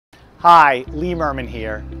Hi, Lee Merman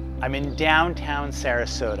here. I'm in downtown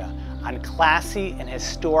Sarasota on classy and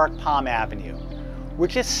historic Palm Avenue. We're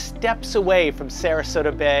just steps away from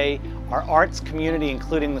Sarasota Bay, our arts community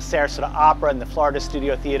including the Sarasota Opera and the Florida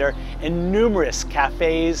Studio Theater, and numerous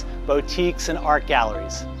cafes, boutiques, and art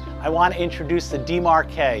galleries. I want to introduce the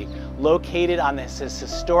DeMarcay, located on this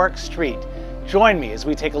historic street. Join me as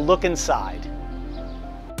we take a look inside.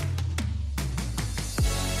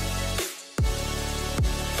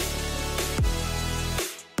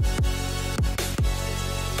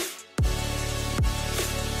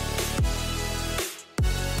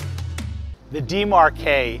 The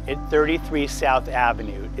DeMarcay at 33 South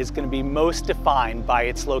Avenue is going to be most defined by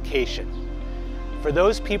its location. For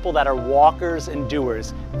those people that are walkers and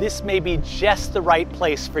doers, this may be just the right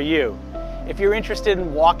place for you. If you're interested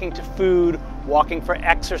in walking to food, walking for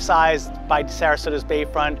exercise by Sarasota's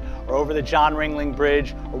Bayfront, or over the John Ringling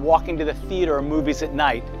Bridge, or walking to the theater or movies at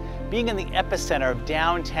night, being in the epicenter of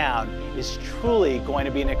downtown is truly going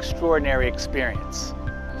to be an extraordinary experience.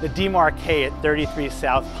 The DeMarcay at 33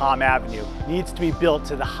 South Palm Avenue needs to be built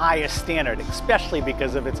to the highest standard, especially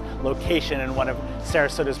because of its location in one of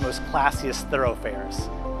Sarasota's most classiest thoroughfares.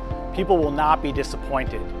 People will not be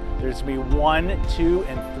disappointed. There's going to be 1, 2,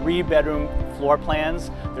 and 3 bedroom floor plans.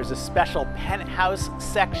 There's a special penthouse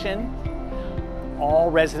section. All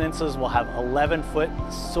residences will have 11-foot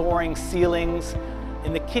soaring ceilings.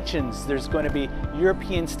 In the kitchens, there's going to be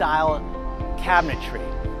European-style cabinetry.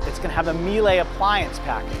 It's going to have a Miele appliance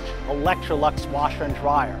package, Electrolux washer and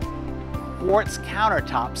dryer, quartz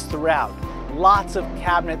countertops throughout, lots of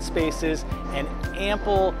cabinet spaces, and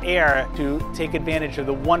ample air to take advantage of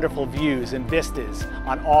the wonderful views and vistas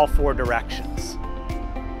on all 4 directions.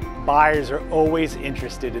 Buyers are always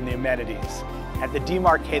interested in the amenities. At the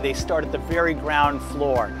DeMarcay, they start at the very ground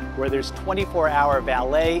floor, where there's 24-hour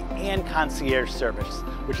valet and concierge service,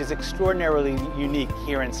 which is extraordinarily unique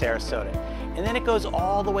here in Sarasota. And then it goes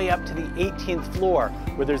all the way up to the 18th floor,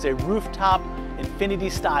 where there's a rooftop,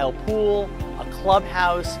 infinity-style pool, a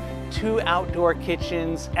clubhouse, 2 outdoor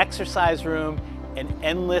kitchens, exercise room, and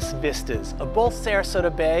endless vistas of both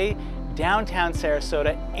Sarasota Bay, downtown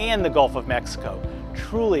Sarasota, and the Gulf of Mexico.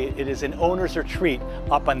 Truly, it is an owner's retreat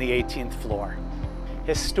up on the 18th floor.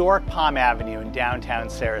 Historic Palm Avenue in downtown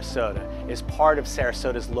Sarasota is part of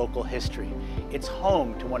Sarasota's local history. It's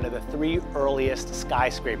home to one of the 3 earliest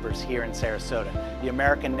skyscrapers here in Sarasota, the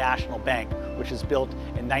American National Bank, which was built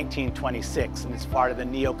in 1926 and is part of the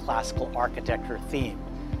neoclassical architecture theme.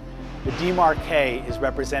 The DeMarcay is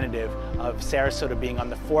representative of Sarasota being on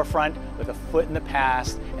the forefront with a foot in the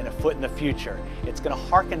past and a foot in the future. It's going to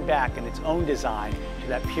harken back in its own design to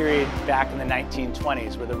that period back in the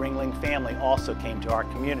 1920s where the Ringling family also came to our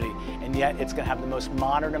community, and yet it's going to have the most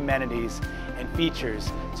modern amenities and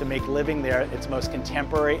features to make living there its most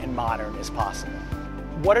contemporary and modern as possible.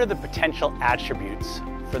 What are the potential attributes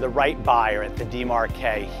for the right buyer at the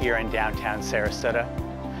DeMarcay here in downtown Sarasota?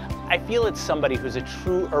 I feel it's somebody who's a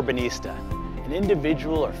true urbanista, an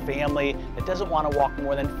individual or family that doesn't want to walk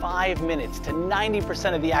more than 5 minutes to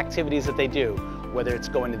 90% of the activities that they do, whether it's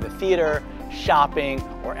going to the theater, shopping,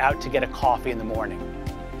 or out to get a coffee in the morning.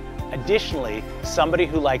 Additionally, somebody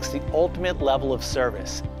who likes the ultimate level of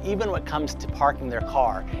service, even when it comes to parking their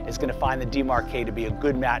car, is going to find the DeMarcay to be a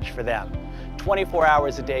good match for them. 24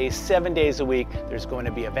 hours a day, 7 days a week, there's going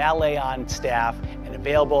to be a valet on staff and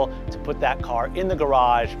available to put that car in the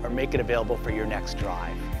garage or make it available for your next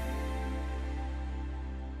drive.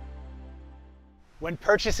 When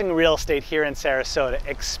purchasing real estate here in Sarasota,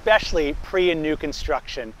 especially pre and new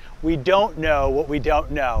construction, we don't know what we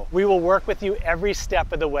don't know. We will work with you every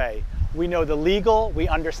step of the way. We know the legal, we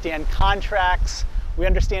understand contracts, we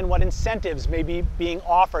understand what incentives may be being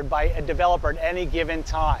offered by a developer at any given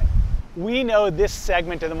time. We know this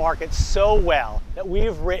segment of the market so well that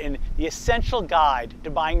we've written the essential guide to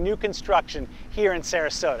buying new construction here in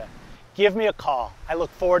Sarasota. Give me a call. I look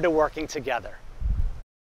forward to working together.